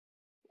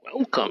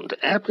Welcome to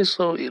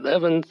episode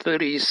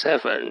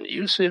 1137,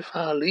 Yusuff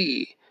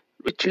Ali,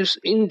 Richest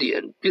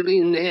Indian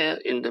Billionaire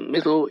in the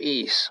Middle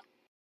East.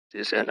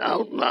 This is an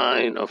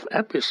outline of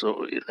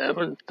episode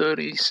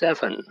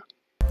 1137.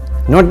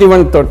 Not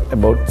even thought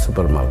about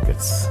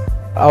supermarkets.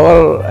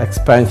 Our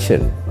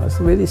expansion was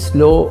very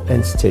slow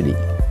and steady.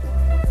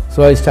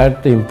 So I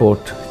started to import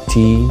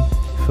tea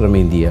from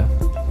India.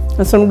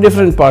 And some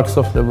different parts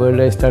of the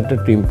world I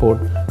started to import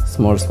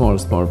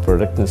small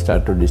products and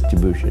start to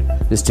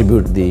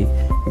distribute the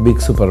big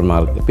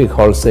supermarket, big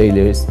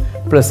wholesalers,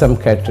 plus some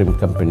catering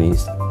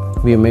companies.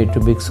 We made to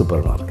big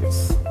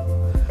supermarkets.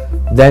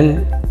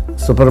 Then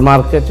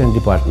supermarket and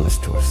department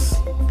stores.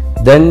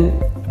 Then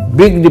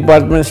big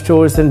department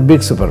stores and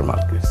big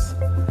supermarkets.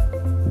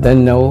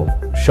 Then now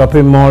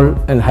shopping mall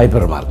and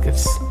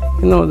hypermarkets.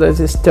 That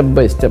is step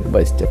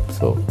by step.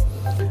 So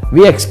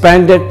we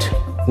expanded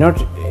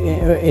not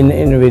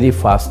in a very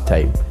fast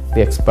time.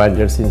 We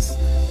expanded since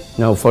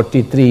now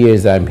 43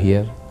 years I am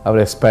here. Our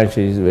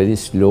expansion is very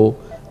slow,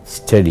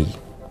 steady.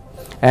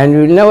 And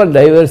we will never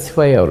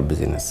diversify our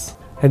business.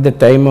 At the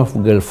time of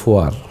Gulf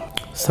War,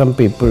 some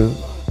people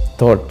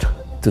thought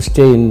to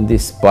stay in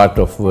this part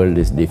of world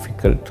is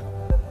difficult.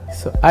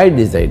 So I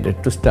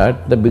decided to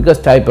start the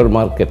biggest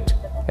hypermarket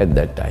at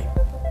that time.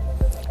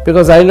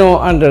 Because I know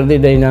under the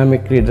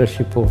dynamic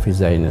leadership of His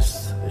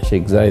Highness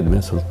Sheikh Zayed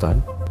bin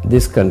Sultan,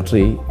 this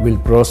country will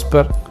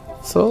prosper.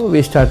 So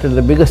we started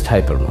the biggest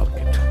hypermarket.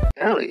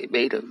 Ali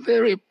made a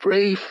very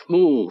brave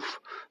move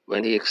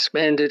when he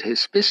expanded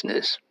his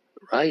business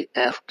right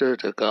after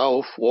the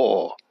Gulf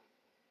War.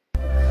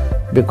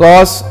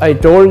 Because I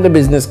told the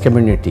business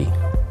community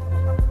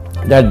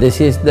that this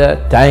is the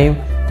time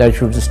that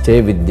should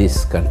stay with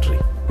this country.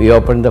 We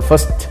opened the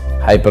first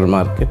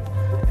hypermarket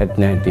at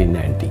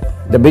 1990,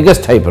 the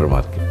biggest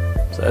hypermarket.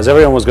 So as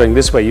everyone was going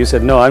this way, you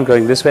said, no, I'm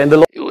going this way.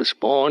 And he was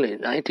born in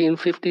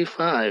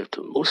 1955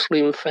 to a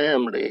Muslim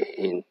family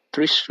in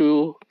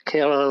Thrissur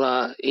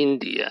Kerala,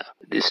 India.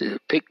 This is a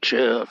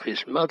picture of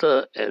his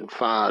mother and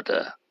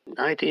father.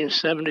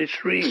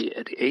 1973,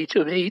 at the age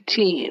of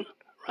 18,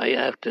 right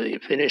after he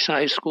finished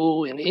high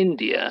school in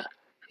India,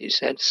 he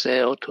set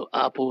sail to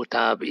Abu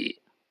Dhabi.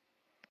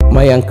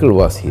 My uncle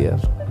was here,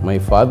 my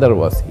father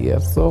was here,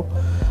 so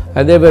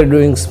they were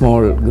doing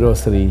small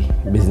grocery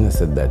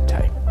business at that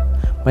time.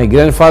 My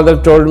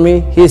grandfather told me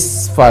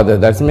his father,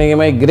 that's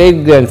my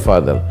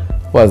great-grandfather,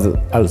 was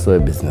also a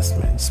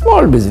businessman.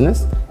 Small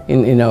business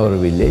in our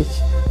village,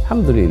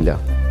 alhamdulillah.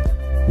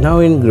 Now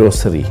in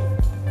grocery,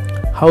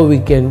 how we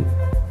can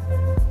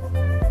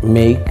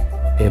make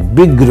a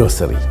big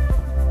grocery?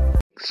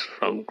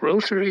 From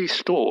grocery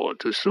store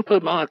to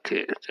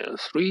supermarket, there are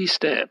 3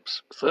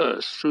 steps.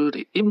 First, through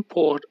the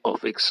import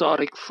of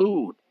exotic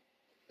food.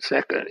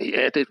 Second, he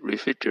added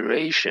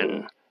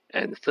refrigeration.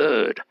 And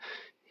third,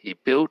 he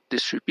built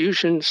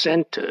distribution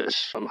centers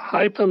from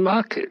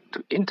hypermarket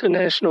to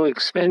international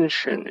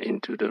expansion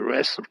into the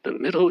rest of the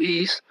Middle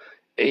East,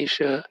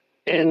 Asia,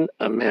 and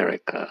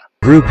America.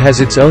 The group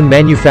has its own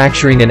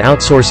manufacturing and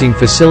outsourcing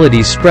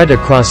facilities spread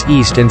across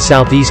East and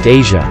Southeast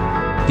Asia,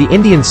 the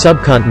Indian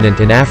subcontinent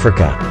and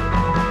Africa.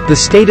 The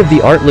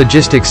state-of-the-art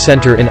logistics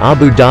center in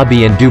Abu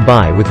Dhabi and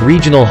Dubai with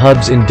regional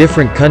hubs in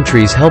different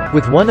countries help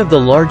with one of the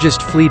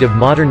largest fleet of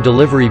modern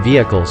delivery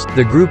vehicles.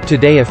 The group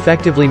today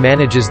effectively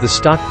manages the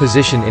stock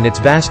position in its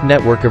vast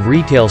network of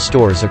retail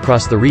stores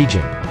across the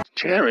region.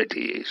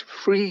 Charity is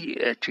free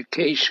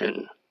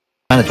education.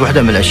 كانت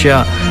واحدة من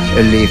الأشياء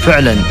اللي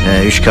فعلا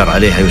يشكر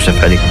عليها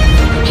يوسف علي.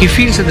 He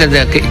feels that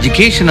the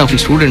education of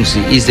students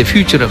is the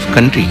future of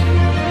country.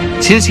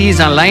 Since he is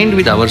aligned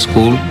with our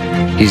school,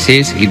 he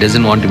says he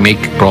doesn't want to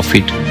make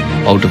profit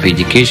out of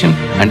education.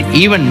 And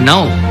even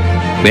now,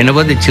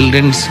 whenever the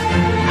children's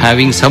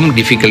having some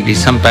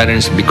difficulties, some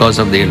parents because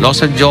of their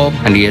loss of job,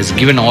 and he has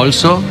given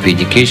also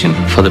education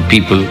for the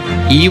people,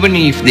 even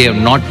if they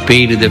have not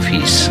paid the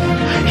fees.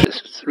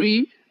 His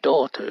 3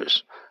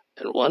 daughters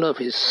and one of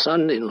his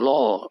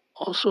son-in-law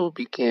also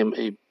became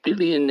a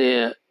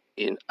billionaire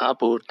in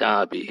Abu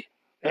Dhabi.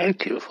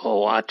 Thank you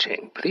for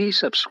watching. Please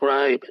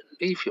subscribe,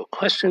 leave your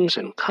questions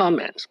and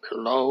comments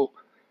below.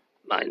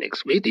 My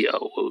next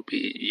video will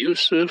be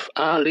Yusuff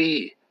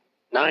Ali,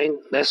 9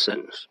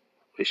 lessons.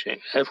 Wishing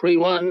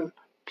everyone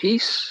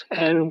peace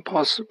and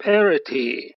prosperity.